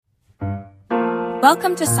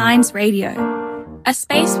Welcome to Science Radio, a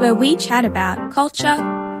space where we chat about culture,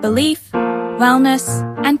 belief, wellness,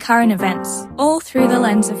 and current events, all through the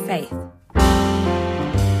lens of faith.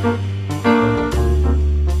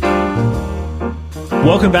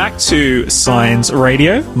 Welcome back to Science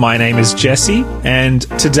Radio. My name is Jesse, and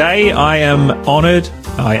today I am honoured,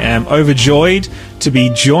 I am overjoyed to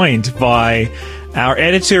be joined by our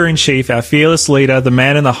Editor-in-Chief, our fearless leader, the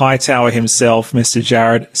man in the high tower himself, Mr.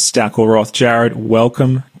 Jared Stackelroth. Jared,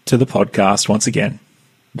 welcome to the podcast once again.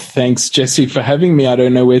 Thanks, Jesse, for having me. I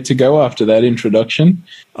don't know where to go after that introduction.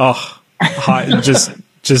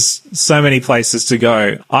 Just so many places to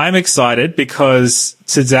go. I'm excited because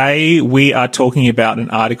today we are talking about an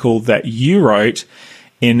article that you wrote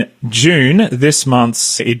in June, this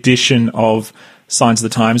month's edition of Signs of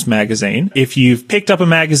the Times magazine. If you've picked up a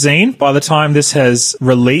magazine, by the time this has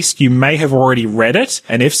released, you may have already read it.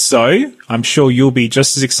 And if so, I'm sure you'll be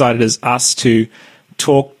just as excited as us to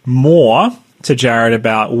talk more to Jared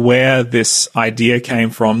about where this idea came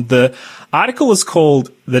from. The article is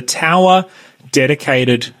called "The Tower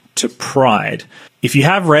Dedicated to Pride." If you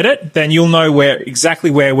have read it, then you'll know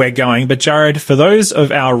exactly where we're going. But Jared, for those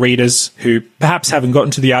of our readers who perhaps haven't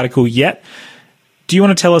gotten to the article yet, do you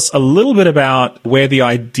want to tell us a little bit about where the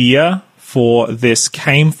idea for this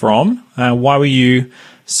came from? Why were you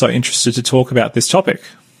so interested to talk about this topic?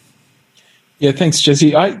 Yeah, thanks,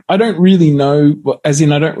 Jesse. I don't really know, as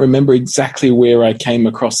in I don't remember exactly where I came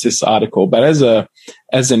across this article, but as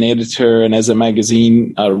an editor and as a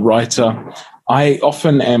magazine writer, I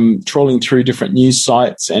often am trawling through different news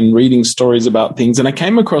sites and reading stories about things, and I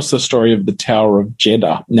came across the story of the Tower of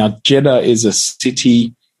Jeddah. Now, Jeddah is a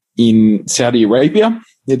city in Saudi Arabia.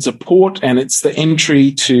 It's a port, and it's the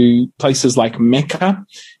entry to places like Mecca,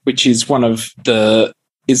 which is one of the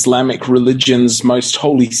Islamic religion's most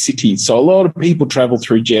holy cities. So a lot of people travel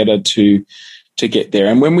through Jeddah to get there.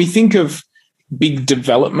 And when we think of big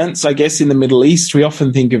developments, I guess, in the Middle East, we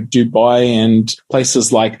often think of Dubai and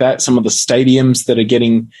places like that, some of the stadiums that are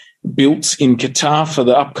getting built in Qatar for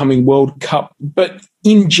the upcoming World Cup. But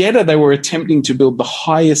in Jeddah, they were attempting to build the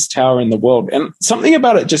highest tower in the world. And something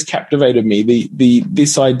about it just captivated me,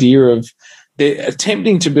 this idea of they're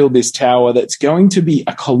attempting to build this tower that's going to be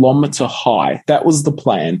 1 kilometer high. That was the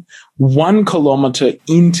plan. 1 kilometer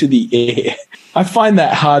into the air. I find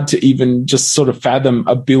that hard to even just sort of fathom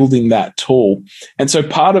a building that tall. And so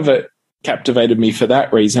part of it captivated me for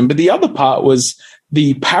that reason. But the other part was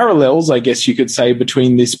the parallels, I guess you could say,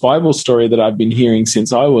 between this Bible story that I've been hearing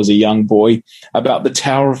since I was a young boy about the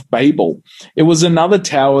Tower of Babel. It was another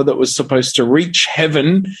tower that was supposed to reach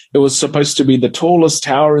heaven. It was supposed to be the tallest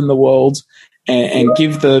tower in the world and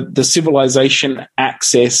give the civilization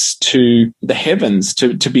access to the heavens,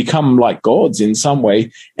 to become like gods in some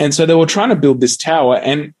way. And so they were trying to build this tower,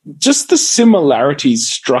 and just the similarities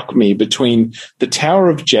struck me between the Tower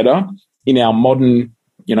of Jeddah in our modern,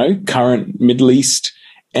 current Middle East,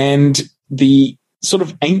 and the sort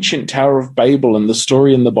of ancient Tower of Babel and the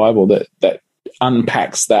story in the Bible that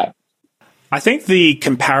unpacks that. I think the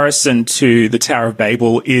comparison to the Tower of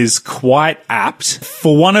Babel is quite apt,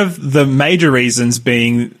 for one of the major reasons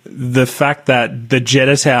being the fact that the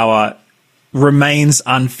Jeddah Tower remains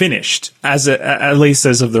unfinished, at least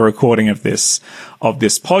as of the recording of this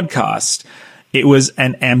podcast. It was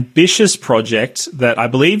an ambitious project that I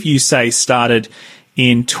believe you say started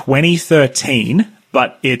in 2013,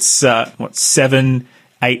 but it's 7,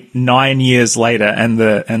 8, 9 years later, and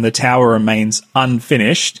the tower remains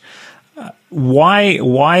unfinished.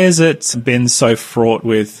 Why has it been so fraught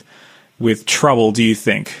with trouble, do you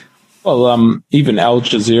think? Well, even Al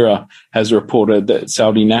Jazeera has reported that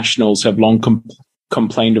Saudi nationals have long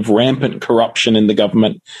complained of rampant corruption in the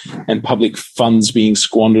government and public funds being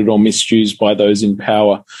squandered or misused by those in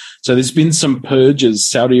power. So there's been some purges,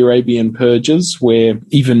 Saudi Arabian purges, where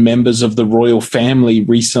even members of the royal family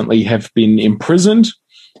recently have been imprisoned.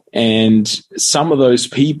 And some of those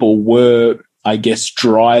people were, I guess,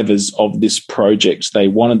 drivers of this project. They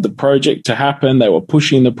wanted the project to happen. They were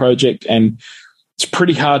pushing the project, and it's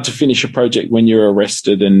pretty hard to finish a project when you're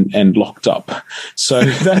arrested and locked up. So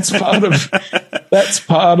that's part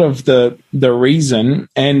of the reason.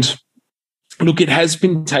 And look, it has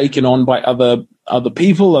been taken on by other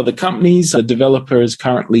people, other companies. The developer is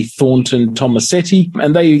currently Thornton Tomasetti,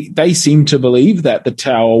 and they seem to believe that the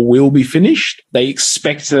tower will be finished. They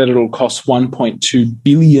expect that it'll cost $1.2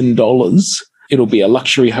 billion. It'll be a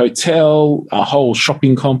luxury hotel, a whole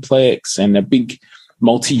shopping complex, and a big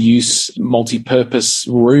multi-use, multi-purpose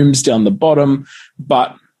rooms down the bottom.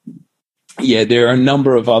 But yeah, there are a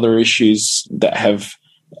number of other issues that have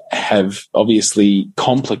obviously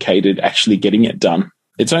complicated actually getting it done.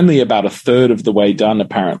 It's only about a third of the way done,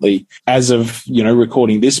 apparently, as of,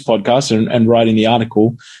 recording this podcast and writing the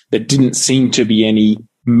article. There didn't seem to be any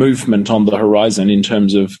movement on the horizon in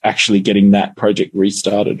terms of actually getting that project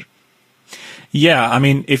restarted. Yeah, I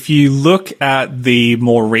mean, if you look at the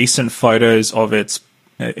more recent photos of its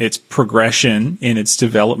progression in its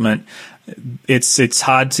development, it's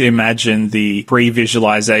hard to imagine the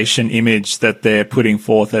pre-visualization image that they're putting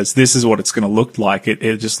forth as this is what it's going to look like.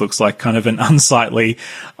 It just looks like kind of an unsightly,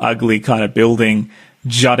 ugly kind of building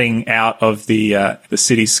jutting out of the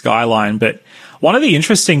city skyline. But one of the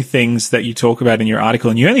interesting things that you talk about in your article,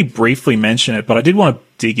 and you only briefly mention it, but I did want to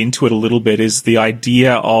dig into it a little bit, is the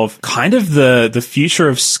idea of kind of the future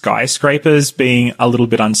of skyscrapers being a little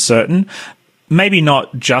bit uncertain. Maybe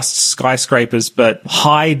not just skyscrapers, but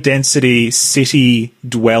high-density city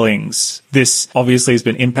dwellings. This obviously has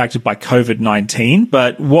been impacted by COVID-19,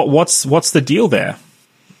 but what's the deal there?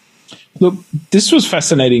 Look, this was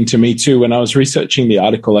fascinating to me too. When I was researching the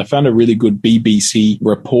article, I found a really good BBC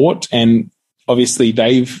report, and obviously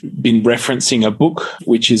they've been referencing a book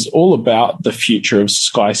which is all about the future of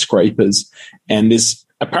skyscrapers. And there's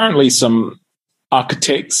apparently some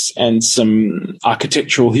architects and some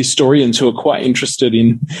architectural historians who are quite interested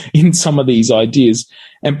in some of these ideas.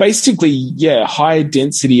 And basically, high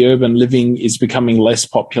density urban living is becoming less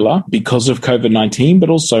popular because of COVID-19, but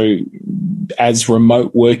also as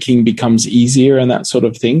remote working becomes easier and that sort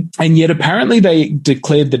of thing. And yet apparently they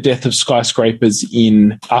declared the death of skyscrapers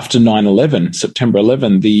after 9/11, September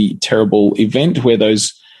 11, the terrible event where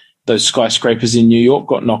those skyscrapers in New York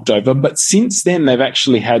got knocked over. But since then, they've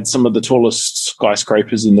actually had some of the tallest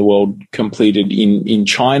skyscrapers in the world completed in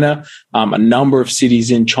China. A number of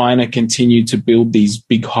cities in China continue to build these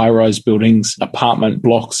big high-rise buildings, apartment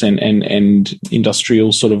blocks and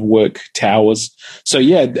industrial sort of work towers. So,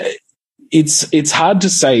 it's hard to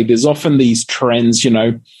say. There's often these trends,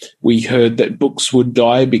 we heard that books would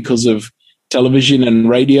die because of television and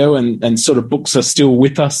radio, and sort of books are still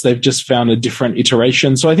with us. They've just found a different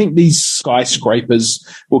iteration. So I think these skyscrapers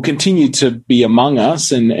will continue to be among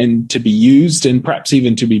us and to be used and perhaps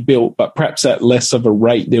even to be built, but perhaps at less of a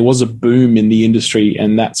rate. There was a boom in the industry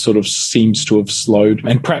and that sort of seems to have slowed.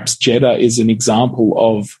 And perhaps Jeddah is an example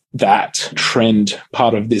of that trend,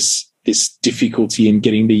 part of this difficulty in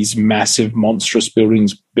getting these massive, monstrous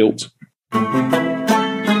buildings built.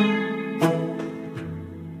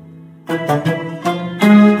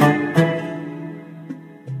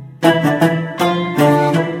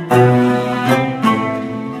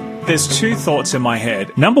 There's two thoughts in my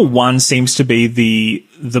head. Number one seems to be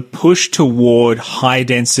the push toward high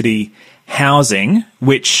density housing,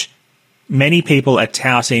 which many people are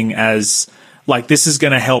touting as like this is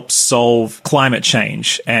going to help solve climate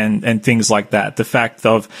change and things like that. The fact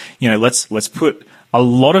of, let's put a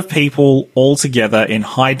lot of people all together in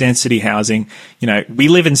high density housing. We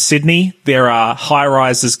live in Sydney. There are high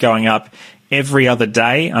rises going up every other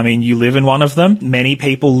day. I mean, you live in one of them. Many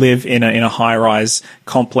people live in a high rise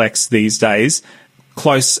complex these days.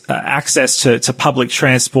 Close access to public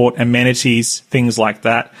transport, amenities, things like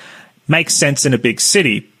that makes sense in a big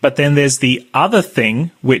city. But then there's the other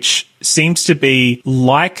thing, which seems to be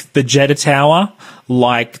like the Jeddah Tower,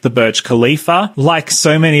 like the Burj Khalifa, like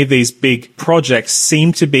so many of these big projects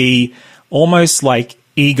seem to be almost like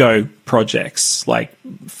ego projects, like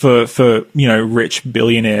for rich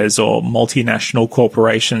billionaires or multinational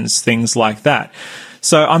corporations, things like that.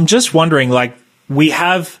 So I'm just wondering, we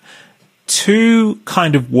have two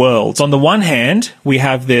kind of worlds. On the one hand, we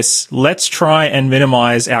have this, let's try and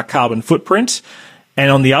minimize our carbon footprint. And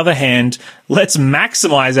on the other hand, let's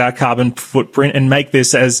maximize our carbon footprint and make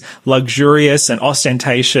this as luxurious and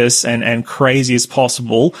ostentatious and crazy as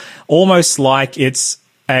possible, almost like it's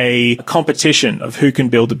a competition of who can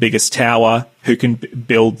build the biggest tower, who can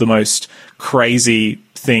build the most crazy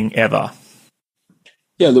thing ever.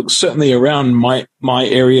 Yeah, look, certainly around my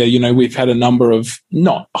area, we've had a number of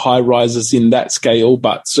not high rises in that scale,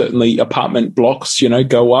 but certainly apartment blocks,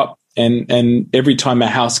 go up. And every time a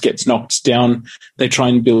house gets knocked down, they try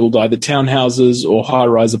and build either townhouses or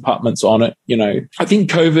high-rise apartments on it. I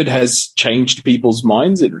think COVID has changed people's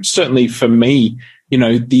minds. It certainly, for me,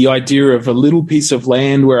 the idea of a little piece of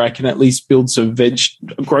land where I can at least build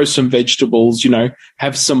grow some vegetables,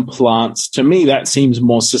 have some plants. To me, that seems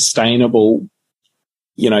more sustainable.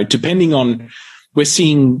 Depending on, we're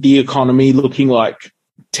seeing the economy looking like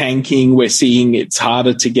tanking. We're seeing it's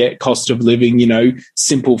harder to get cost of living,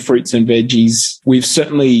 simple fruits and veggies. We've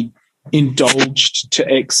certainly indulged to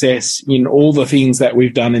excess in all the things that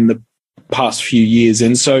we've done in the past few years.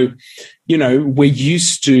 And so, we're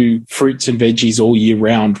used to fruits and veggies all year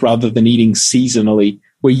round rather than eating seasonally.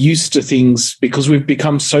 we're used to things because we've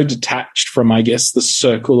become so detached from, I guess, the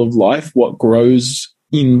circle of life, what grows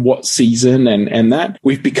in what season and that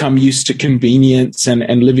we've become used to convenience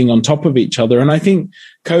and living on top of each other. And I think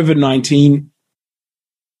COVID-19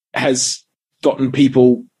 has gotten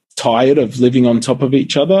people tired of living on top of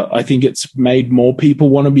each other. I think it's made more people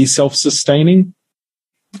want to be self-sustaining.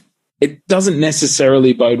 It doesn't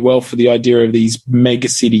necessarily bode well for the idea of these mega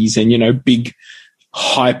cities and, big,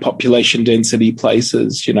 high population density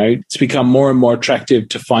places. It's become more and more attractive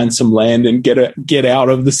to find some land and get out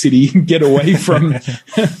of the city, get away from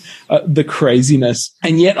the craziness.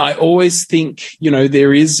 And yet I always think,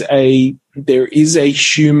 there is a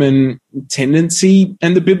human tendency,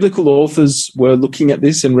 and the biblical authors were looking at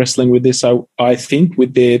this and wrestling with this, I think,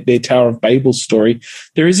 with their Tower of Babel story.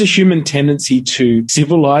 There is a human tendency to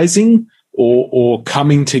civilizing or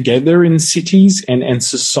coming together in cities and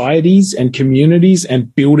societies and communities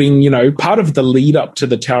and building, part of the lead up to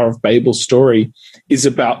the Tower of Babel story is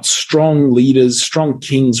about strong leaders, strong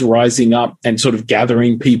kings rising up and sort of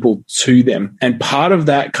gathering people to them. And part of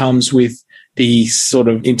that comes with the sort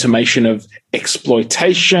of intimation of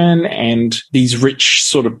exploitation and these rich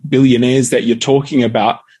sort of billionaires that you're talking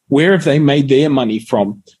about. Where have they made their money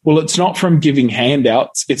from? Well, it's not from giving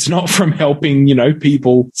handouts. It's not from helping,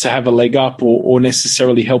 people to have a leg up or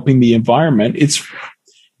necessarily helping the environment.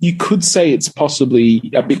 You could say it's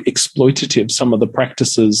possibly a bit exploitative, some of the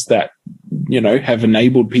practices that, have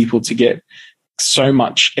enabled people to get so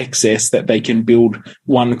much excess that they can build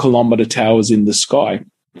 1 kilometer towers in the sky.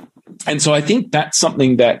 And so I think that's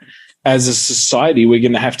something that as a society, we're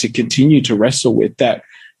going to have to continue to wrestle with, that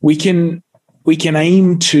we can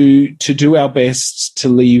aim to do our best to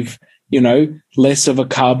leave, less of a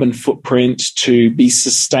carbon footprint, to be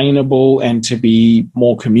sustainable and to be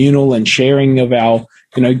more communal and sharing of our,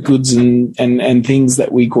 goods and things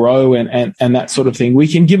that we grow and that sort of thing. We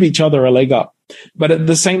can give each other a leg up. But at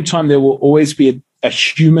the same time, there will always be a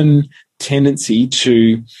human tendency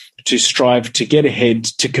to strive to get ahead,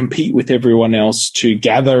 to compete with everyone else, to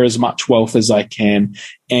gather as much wealth as I can.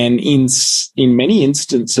 And in many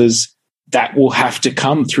instances, that will have to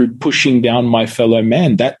come through pushing down my fellow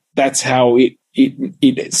man. That's how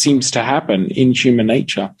it seems to happen in human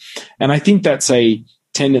nature. And I think that's a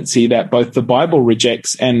tendency that both the Bible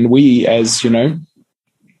rejects and we as,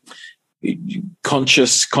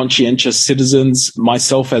 conscientious citizens,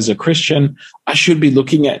 myself as a Christian, I should be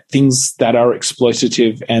looking at things that are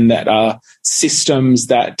exploitative and that are systems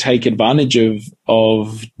that take advantage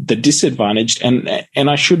of the disadvantaged. And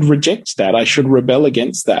I should reject that. I should rebel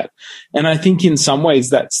against that. And I think in some ways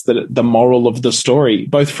that's the moral of the story,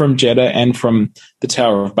 both from Jeddah and from the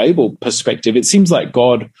Tower of Babel perspective. It seems like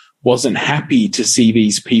God wasn't happy to see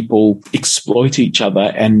these people exploit each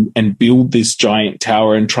other and build this giant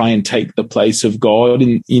tower and try and take the place of God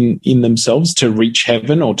in themselves to reach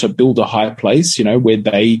heaven or to build a high place, where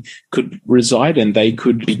they could reside and they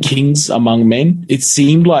could be kings among men. It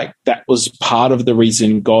seemed like that was part of the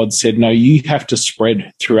reason God said, no, you have to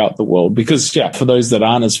spread throughout the world. Because, for those that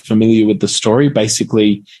aren't as familiar with the story,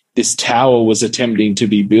 basically this tower was attempting to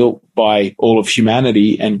be built by all of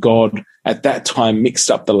humanity, and God at that time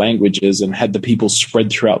mixed up the languages and had the people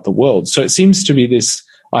spread throughout the world. So it seems to be this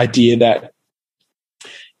idea that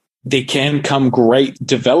there can come great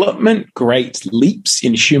development, great leaps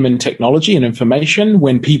in human technology and information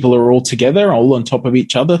when people are all together, all on top of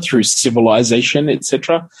each other through civilization,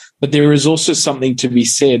 etc. But there is also something to be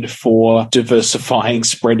said for diversifying,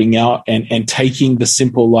 spreading out, and taking the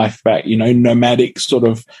simple life back, nomadic sort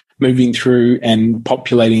of moving through and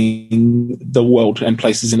populating the world and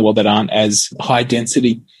places in the world that aren't as high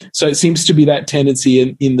density. So it seems to be that tendency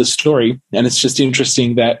in the story. And it's just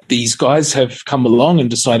interesting that these guys have come along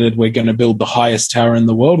and decided we're going to build the highest tower in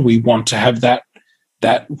the world. We want to have that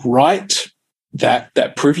right,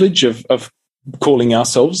 that privilege of calling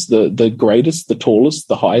ourselves the greatest, the tallest,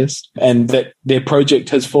 the highest, and that their project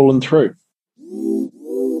has fallen through.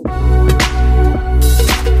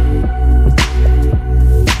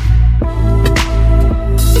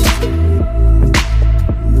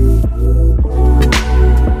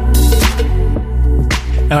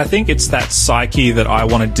 And I think it's that psyche that I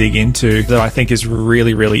want to dig into that I think is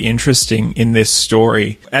really, really interesting in this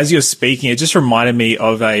story. As you're speaking, it just reminded me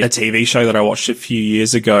of a TV show that I watched a few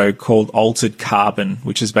years ago called Altered Carbon,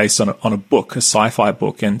 which is based on a book, a sci-fi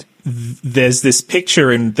book. And there's this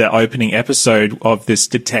picture in the opening episode of this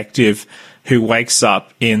detective who wakes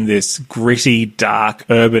up in this gritty, dark,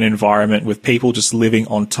 urban environment with people just living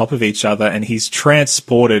on top of each other. And he's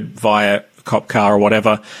transported via a cop car or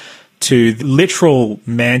whatever to the literal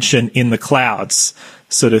mansion in the clouds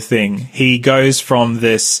sort of thing. He goes from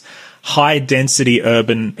this high density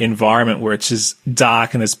urban environment where it's just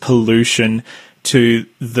dark and there's pollution, to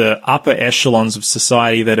the upper echelons of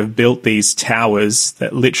society that have built these towers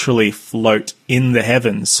that literally float in the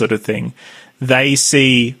heavens, sort of thing. They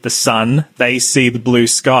see the sun, they see the blue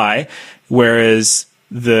sky, whereas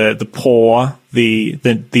the poor,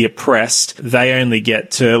 the oppressed, they only get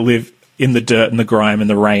to live in the dirt and the grime and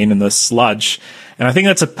the rain and the sludge. And I think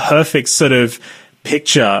that's a perfect sort of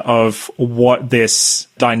picture of what this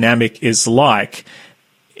dynamic is like.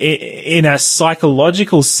 In a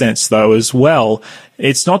psychological sense, though, as well,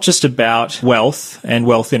 it's not just about wealth and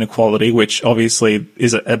wealth inequality, which obviously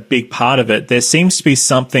is a big part of it. There seems to be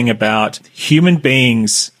something about human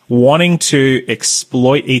beings wanting to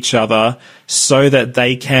exploit each other so that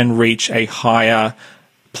they can reach a higher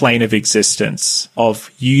plane of existence, of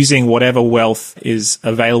using whatever wealth is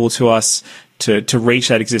available to us to reach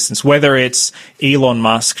that existence, whether it's Elon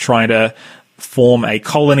Musk trying to form a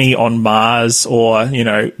colony on Mars, or, you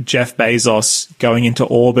know, Jeff Bezos going into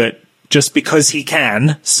orbit just because he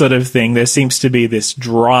can, sort of thing. There seems to be this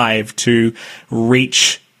drive to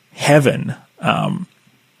reach heaven. And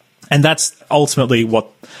that's ultimately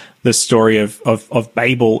what the story of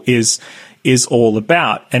Babel is all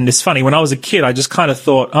about. And it's funny, when I was a kid, I just kind of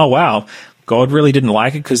thought, oh, wow, God really didn't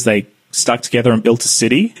like it because they stuck together and built a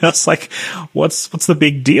city. I was like, what's the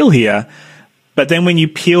big deal here? But then when you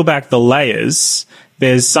peel back the layers,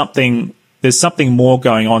 there's something more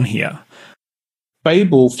going on here.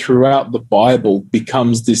 Babel throughout the Bible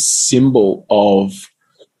becomes this symbol of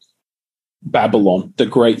Babylon, the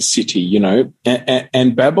great city, you know,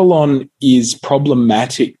 and Babylon is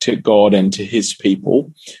problematic to God and to his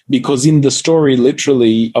people, because in the story,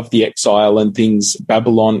 literally, of the exile and things,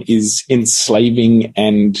 Babylon is enslaving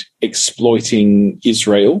and exploiting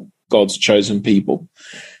Israel, God's chosen people.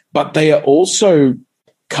 But they are also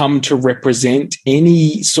come to represent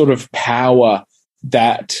any sort of power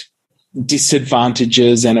that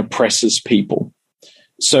disadvantages and oppresses people.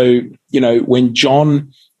 So, you know, when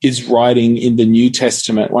John is writing in the New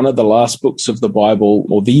Testament, one of the last books of the Bible,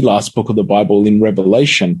 or the last book of the Bible in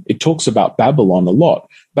Revelation, it talks about Babylon a lot.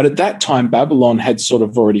 But at that time, Babylon had sort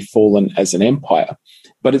of already fallen as an empire.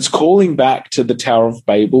 But it's calling back to the Tower of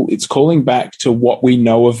Babel. It's calling back to what we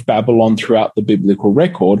know of Babylon throughout the biblical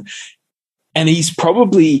record. And he's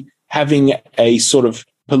probably having a sort of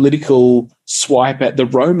political swipe at the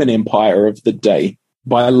Roman Empire of the day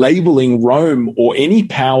by labeling Rome, or any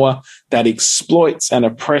power that exploits and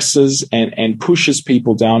oppresses and pushes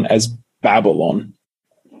people down, as Babylon.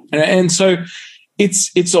 And so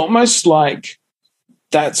it's almost like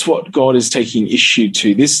that's what God is taking issue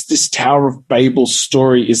to. This Tower of Babel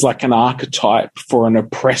story is like an archetype for an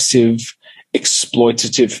oppressive,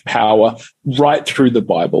 exploitative power right through the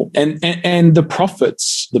Bible. And the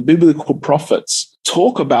prophets, the biblical prophets,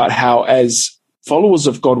 talk about how, as followers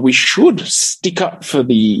of God, we should stick up for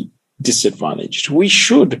the disadvantaged. We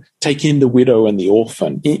should take in the widow and the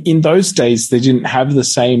orphan. In those days, they didn't have the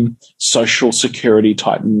same social security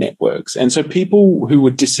type networks. And so people who were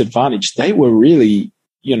disadvantaged, they were really,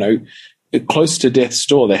 you know, close to death's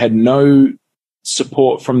door. They had no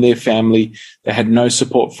support from their family. They had no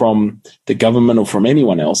support from the government or from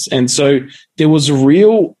anyone else. And so there was a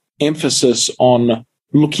real emphasis on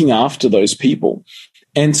looking after those people.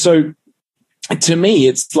 And so to me,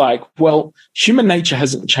 it's like, well, human nature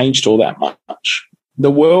hasn't changed all that much.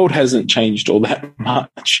 The world hasn't changed all that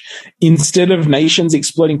much. Instead of nations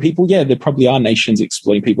exploiting people, yeah, there probably are nations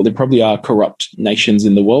exploiting people. There probably are corrupt nations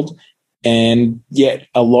in the world. And yet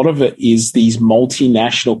a lot of it is these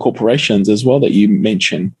multinational corporations as well that you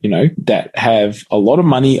mentioned, you know, that have a lot of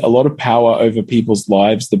money, a lot of power over people's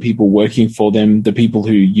lives, the people working for them, the people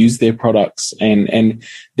who use their products. And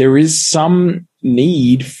there is some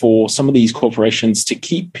need for some of these corporations to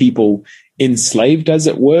keep people enslaved, as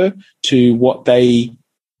it were, to what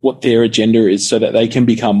their agenda is, so that they can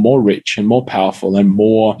become more rich and more powerful and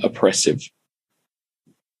more oppressive.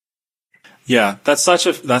 Yeah, that's such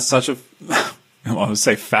a I would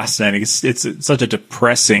say fascinating. It's such a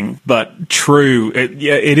depressing but true.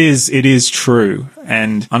 It is true,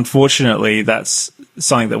 and unfortunately, that's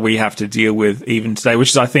something that we have to deal with even today. Which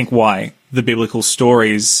is, I think, why the biblical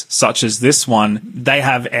stories such as this one, they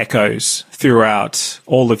have echoes throughout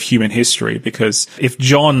all of human history. Because if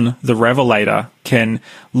John the Revelator can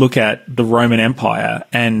look at the Roman Empire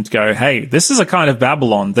and go, "Hey, this is a kind of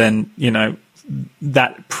Babylon," then, you know,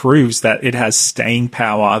 that proves that it has staying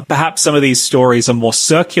power. Perhaps some of these stories are more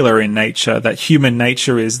circular in nature, that human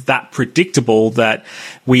nature is that predictable that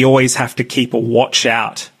we always have to keep a watch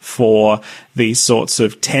out for these sorts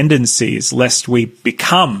of tendencies, lest we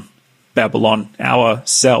become Babylon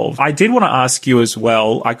ourselves. I did want to ask you as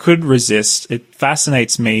well, I could resist, it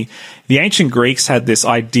fascinates me. The ancient Greeks had this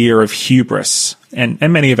idea of hubris, and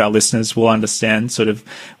many of our listeners will understand sort of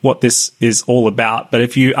what this is all about. But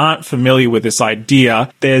if you aren't familiar with this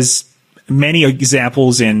idea, there's many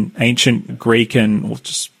examples in ancient Greek and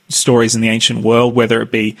just stories in the ancient world, whether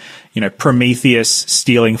it be, Prometheus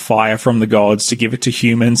stealing fire from the gods to give it to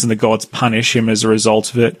humans and the gods punish him as a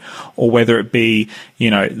result of it, or whether it be,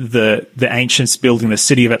 the ancients building the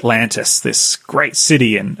city of Atlantis, this great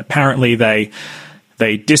city, and apparently they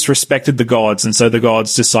disrespected the gods, and so the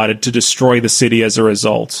gods decided to destroy the city as a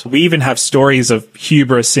result. We even have stories of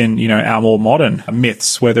hubris in, our more modern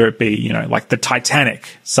myths, whether it be, like the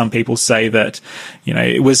Titanic. Some people say that,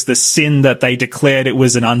 it was the sin that they declared it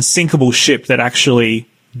was an unsinkable ship that actually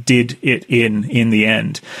did it in the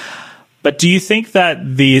end. But do you think that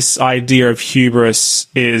this idea of hubris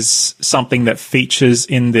is something that features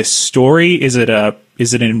in this story? Is it an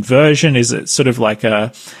inversion? Is it sort of like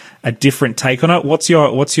a different take on it? What's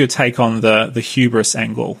your take on the hubris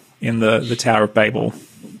angle in the Tower of Babel?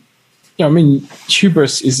 Yeah, I mean,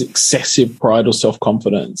 hubris is excessive pride or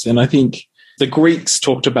self-confidence. And I think the Greeks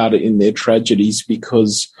talked about it in their tragedies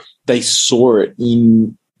because they saw it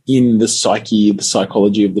in the psyche, the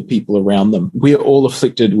psychology of the people around them. We are all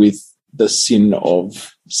afflicted with the sin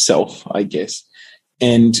of self, I guess.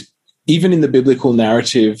 And even in the biblical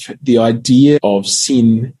narrative, the idea of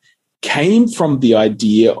sin came from the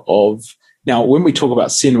idea of, now when we talk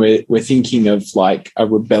about sin, we're thinking of like a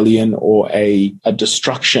rebellion or a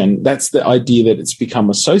destruction. That's the idea that it's become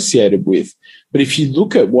associated with. But if you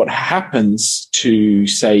look at what happens to,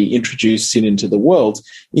 say, introduce sin into the world,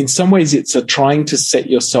 in some ways it's a trying to set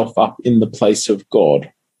yourself up in the place of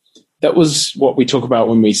God. That was what we talk about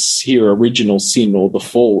when we hear original sin or the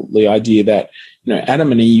fall, the idea that,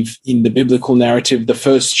 Adam and Eve in the biblical narrative, the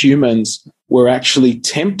first humans were actually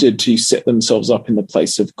tempted to set themselves up in the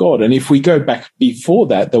place of God. And if we go back before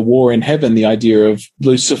that, the war in heaven, the idea of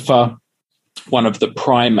Lucifer, one of the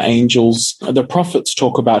prime angels, the prophets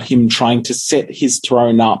talk about him trying to set his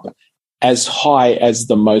throne up as high as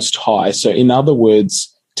the Most High. So in other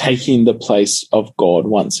words, taking the place of God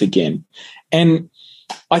once again. And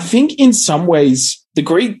I think in some ways the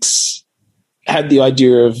Greeks had the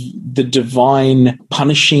idea of the divine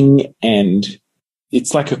punishing, and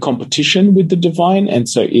it's like a competition with the divine. And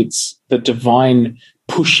so it's the divine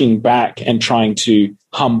pushing back and trying to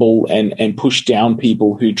humble and push down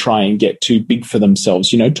people who try and get too big for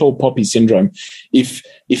themselves. Tall poppy syndrome. If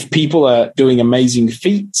people are doing amazing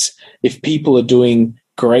feats, if people are doing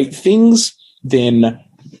great things, then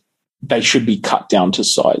they should be cut down to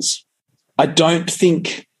size. I don't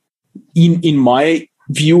think in my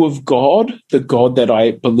view of God, the God that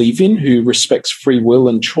I believe in, who respects free will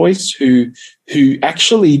and choice, who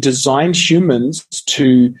actually designed humans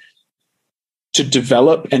to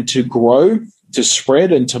develop and to grow, to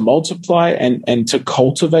spread and to multiply and to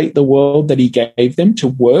cultivate the world that he gave them, to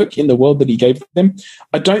work in the world that he gave them.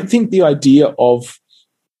 I don't think the idea of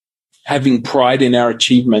having pride in our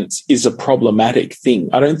achievements is a problematic thing.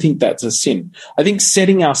 I don't think that's a sin. I think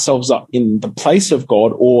setting ourselves up in the place of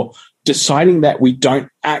God, or deciding that we don't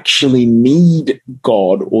actually need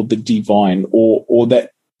God or the divine, or that,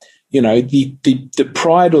 the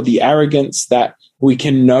pride or the arrogance that we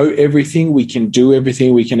can know everything, we can do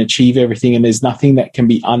everything, we can achieve everything, and there's nothing that can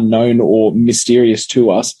be unknown or mysterious to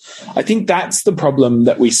us. I think that's the problem,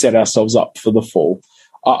 that we set ourselves up for the fall.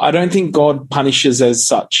 I don't think God punishes as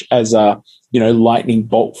such as a, lightning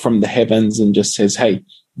bolt from the heavens and just says, hey,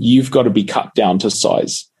 you've got to be cut down to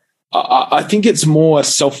size. I think it's more a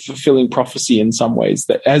self-fulfilling prophecy in some ways,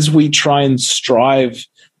 that as we try and strive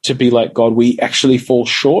to be like God, we actually fall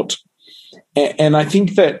short. And I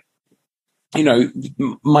think that,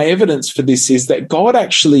 my evidence for this is that God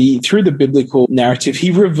actually, through the biblical narrative,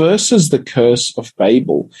 he reverses the curse of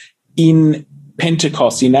Babel. In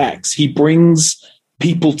Pentecost, in Acts, he brings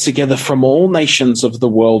people together from all nations of the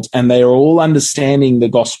world, and they are all understanding the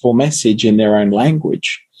gospel message in their own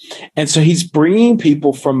language. And so he's bringing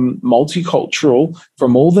people from multicultural,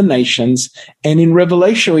 from all the nations. And in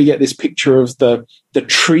Revelation, we get this picture of the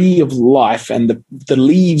tree of life and the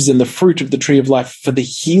leaves and the fruit of the tree of life for the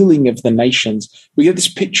healing of the nations. We get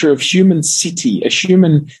this picture of a human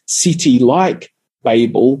city like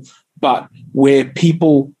Babel, but where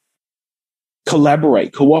people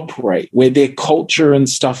collaborate, cooperate, where their culture and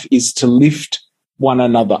stuff is to lift one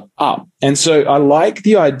another up. And so I like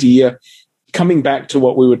the idea, coming back to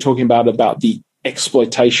what we were talking about the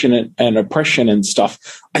exploitation and oppression and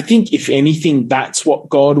stuff. I think if anything, that's what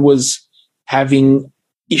God was having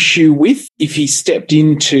issue with. If he stepped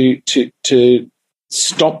in to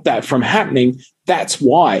stop that from happening. That's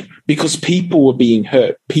why, because people were being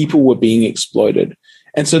hurt, people were being exploited.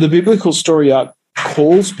 And so the biblical story arc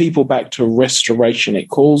calls people back to restoration. It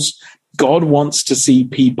calls, God wants to see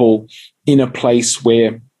people in a place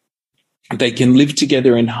where they can live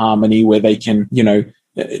together in harmony, where they can,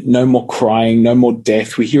 no more crying, no more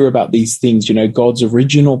death. We hear about these things. God's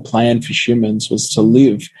original plan for humans was to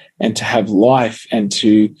live and to have life and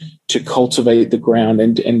to cultivate the ground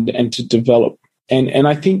and to develop. And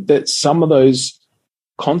I think that some of those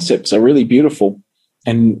concepts are really beautiful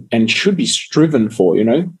and should be striven for,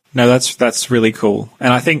 No, that's really cool.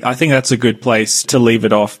 And I think that's a good place to leave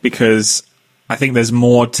it off, because I think there's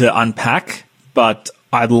more to unpack, but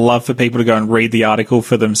I'd love for people to go and read the article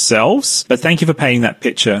for themselves. But thank you for painting that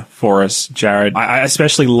picture for us, Jared. I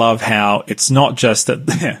especially love how it's not just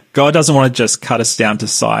that God doesn't want to just cut us down to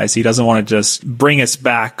size. He doesn't want to just bring us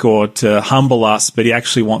back or to humble us, but he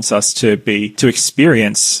actually wants us to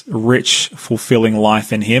experience rich, fulfilling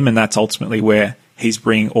life in him. And that's ultimately where he's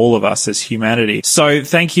bringing all of us as humanity. So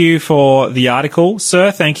thank you for the article,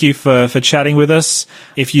 sir. Thank you for chatting with us.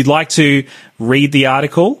 If you'd like to read the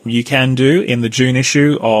article, you can do in the June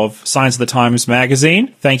issue of Signs of the Times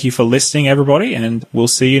magazine. Thank you for listening, everybody, and we'll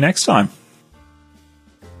see you next time.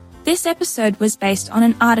 This episode was based on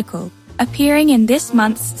an article appearing in this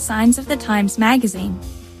month's Signs of the Times magazine.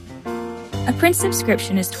 A print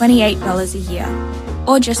subscription is $28 a year,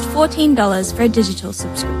 or just $14 for a digital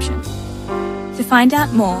subscription. To find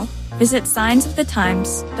out more, visit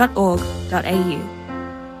signsofthetimes.org.au.